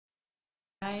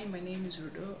Hi, my name is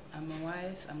Rudo. I'm a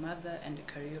wife, a mother, and a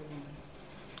career woman.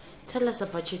 Tell us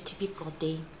about your typical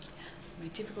day. My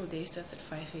typical day starts at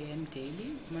 5 a.m.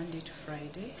 daily, Monday to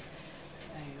Friday,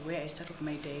 where I start off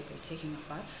my day by taking a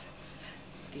bath.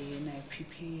 Then I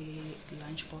prepare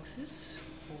lunch boxes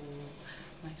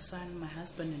for my son, my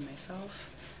husband, and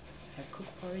myself. I cook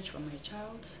porridge for my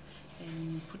child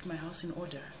and put my house in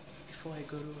order before I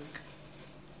go to work.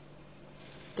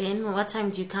 Then what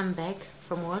time do you come back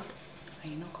from work? I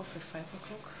knock off at 5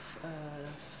 o'clock,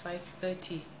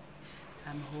 5:30.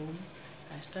 I'm home.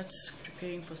 I start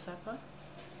preparing for supper,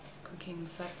 cooking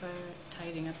supper,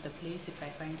 tidying up the place if I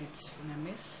find it in a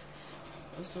mess.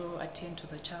 Also attend to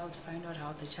the child, find out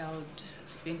how the child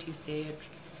spent his day at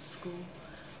school.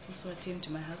 Also attend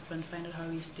to my husband, find out how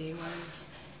his day was.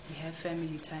 We have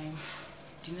family time.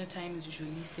 Dinner time is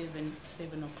usually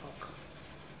 7 o'clock.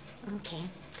 Okay.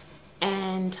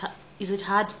 And is it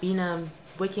hard being a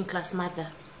working class mother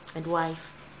and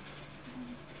wife?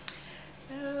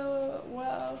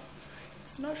 Well,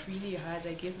 it's not really hard.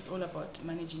 I guess it's all about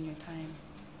managing your time.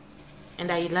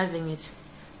 And are you loving it?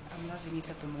 I'm loving it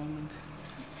at the moment.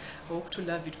 I hope to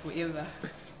love it forever.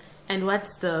 And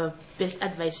what's the best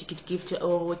advice you could give to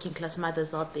all working class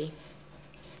mothers out there?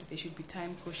 They should be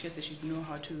time cautious. They should know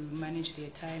how to manage their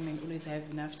time and always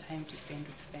have enough time to spend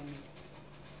with family.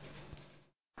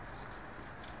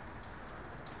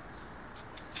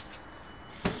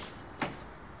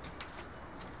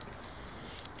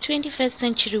 21st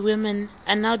century women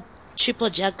are now triple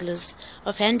jugglers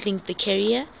of handling the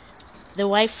career, the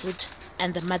wifehood,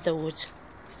 and the motherhood.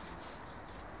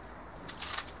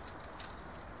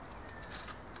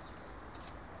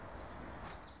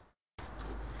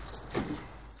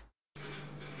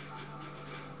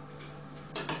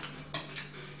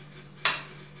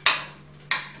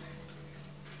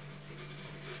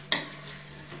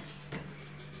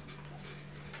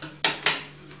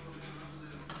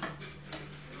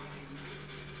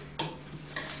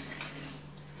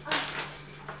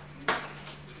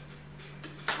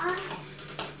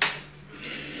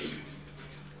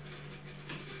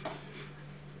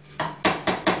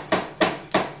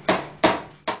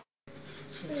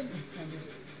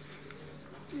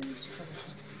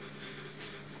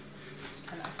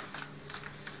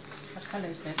 What color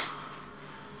is that?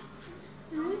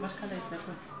 What color is that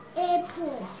one?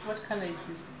 Apple. What color is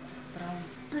this? Brown.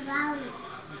 Brown.